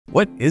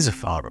What is a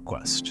file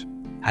request?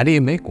 How do you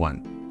make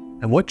one?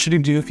 And what should you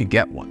do if you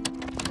get one?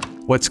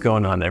 What's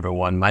going on,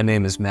 everyone? My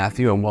name is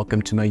Matthew and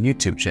welcome to my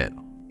YouTube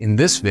channel. In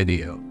this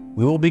video,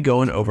 we will be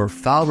going over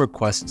file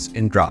requests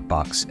in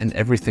Dropbox and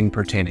everything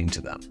pertaining to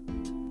them.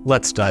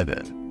 Let's dive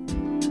in.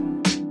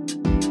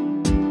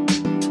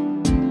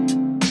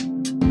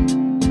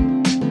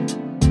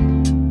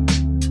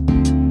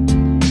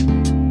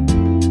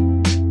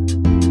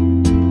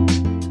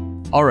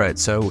 Alright,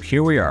 so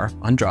here we are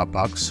on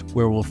Dropbox,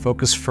 where we'll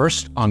focus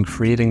first on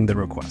creating the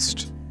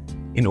request.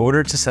 In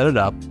order to set it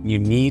up, you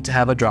need to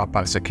have a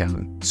Dropbox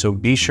account, so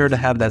be sure to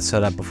have that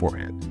set up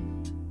beforehand.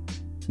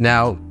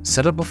 Now,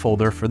 set up a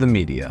folder for the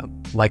media,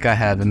 like I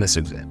have in this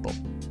example.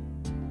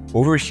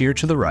 Over here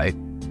to the right,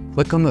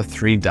 click on the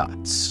three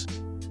dots.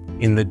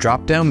 In the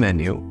drop-down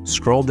menu,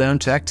 scroll down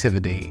to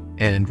Activity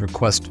and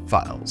Request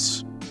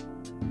Files.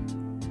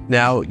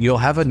 Now, you'll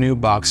have a new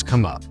box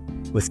come up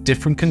with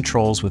different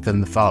controls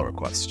within the file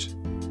request.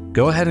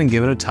 Go ahead and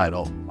give it a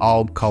title.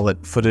 I'll call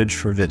it Footage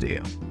for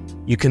Video.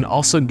 You can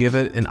also give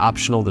it an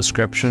optional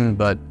description,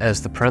 but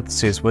as the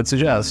parentheses would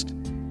suggest,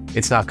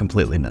 it's not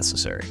completely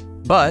necessary.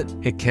 But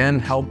it can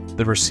help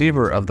the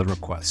receiver of the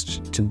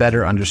request to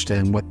better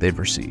understand what they've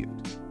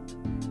received.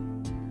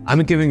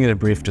 I'm giving it a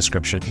brief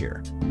description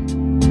here.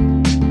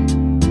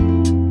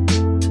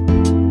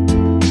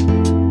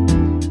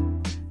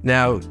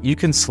 Now, you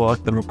can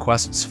select the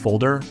requests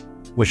folder,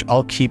 which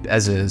I'll keep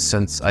as is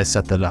since I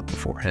set that up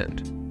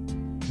beforehand.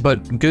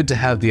 But good to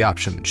have the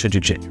option should you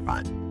change your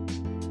mind.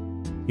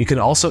 You can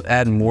also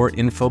add more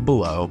info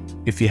below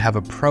if you have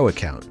a pro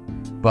account,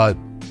 but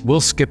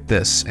we'll skip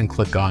this and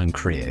click on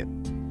Create.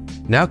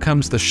 Now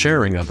comes the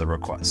sharing of the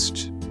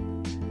request.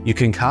 You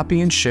can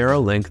copy and share a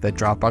link that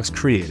Dropbox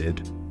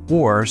created,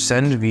 or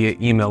send via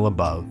email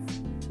above,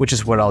 which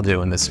is what I'll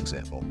do in this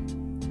example.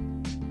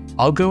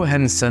 I'll go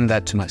ahead and send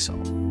that to myself.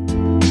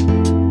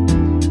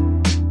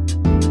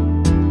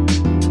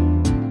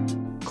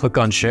 Click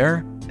on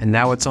Share, and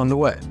now it's on the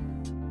way.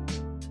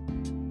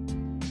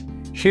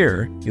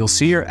 Here, you'll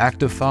see your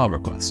active file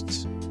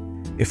requests.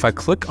 If I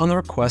click on the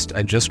request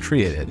I just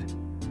created,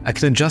 I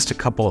can adjust a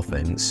couple of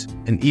things,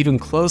 and even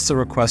close the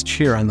request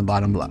here on the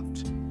bottom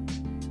left.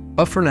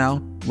 But for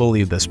now, we'll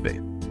leave this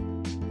be.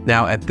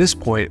 Now, at this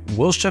point,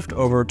 we'll shift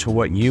over to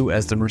what you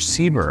as the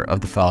receiver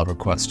of the file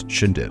request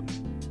should do.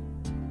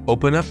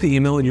 Open up the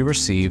email you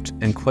received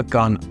and click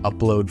on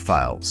Upload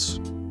Files.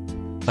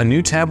 A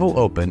new tab will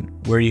open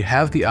where you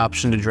have the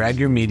option to drag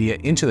your media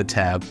into the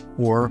tab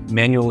or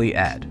manually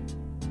add.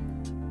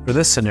 For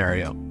this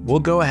scenario, we'll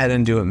go ahead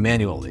and do it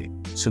manually,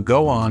 so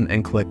go on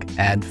and click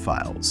Add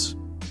Files.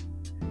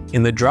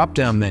 In the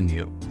drop-down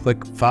menu,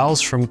 click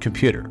Files from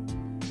Computer.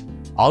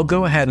 I'll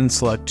go ahead and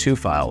select two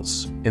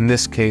files, in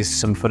this case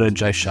some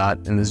footage I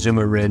shot in the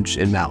Zuma Ridge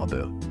in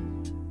Malibu.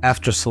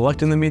 After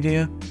selecting the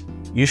media,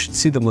 you should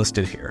see them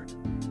listed here.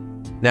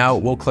 Now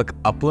we'll click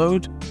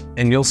Upload,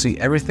 and you'll see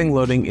everything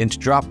loading into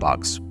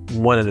Dropbox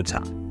one at a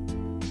time.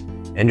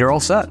 And you're all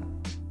set.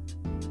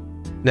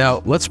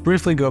 Now let's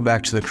briefly go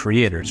back to the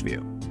creators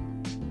view.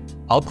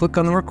 I'll click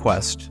on the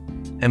request,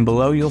 and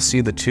below you'll see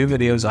the two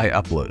videos I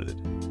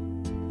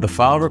uploaded. The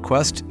file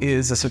request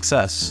is a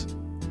success.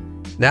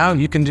 Now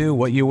you can do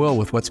what you will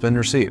with what's been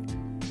received.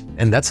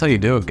 And that's how you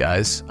do it,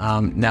 guys.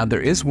 Now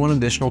there is one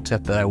additional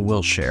tip that I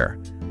will share.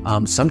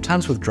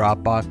 Sometimes with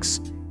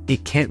Dropbox,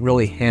 it can't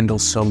really handle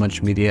so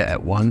much media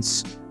at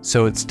once,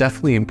 so it's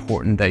definitely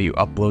important that you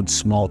upload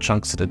small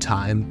chunks at a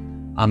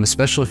time,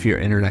 especially if your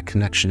internet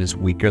connection is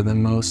weaker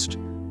than most.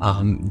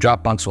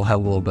 Dropbox will have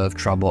a little bit of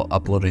trouble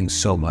uploading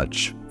so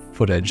much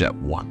footage at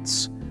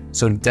once.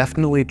 So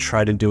definitely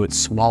try to do it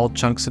small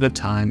chunks at a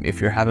time if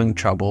you're having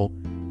trouble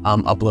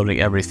uploading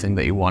everything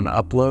that you want to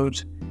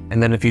upload.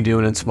 And then if you do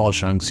it in small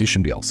chunks, you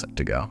should be all set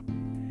to go.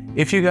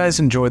 If you guys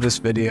enjoyed this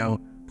video,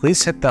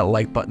 please hit that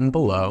like button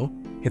below,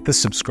 hit the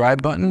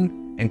subscribe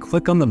button, and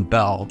click on the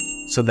bell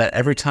so that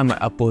every time I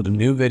upload a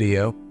new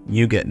video,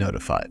 you get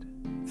notified.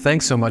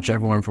 Thanks so much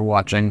everyone for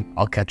watching.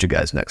 I'll catch you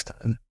guys next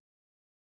time.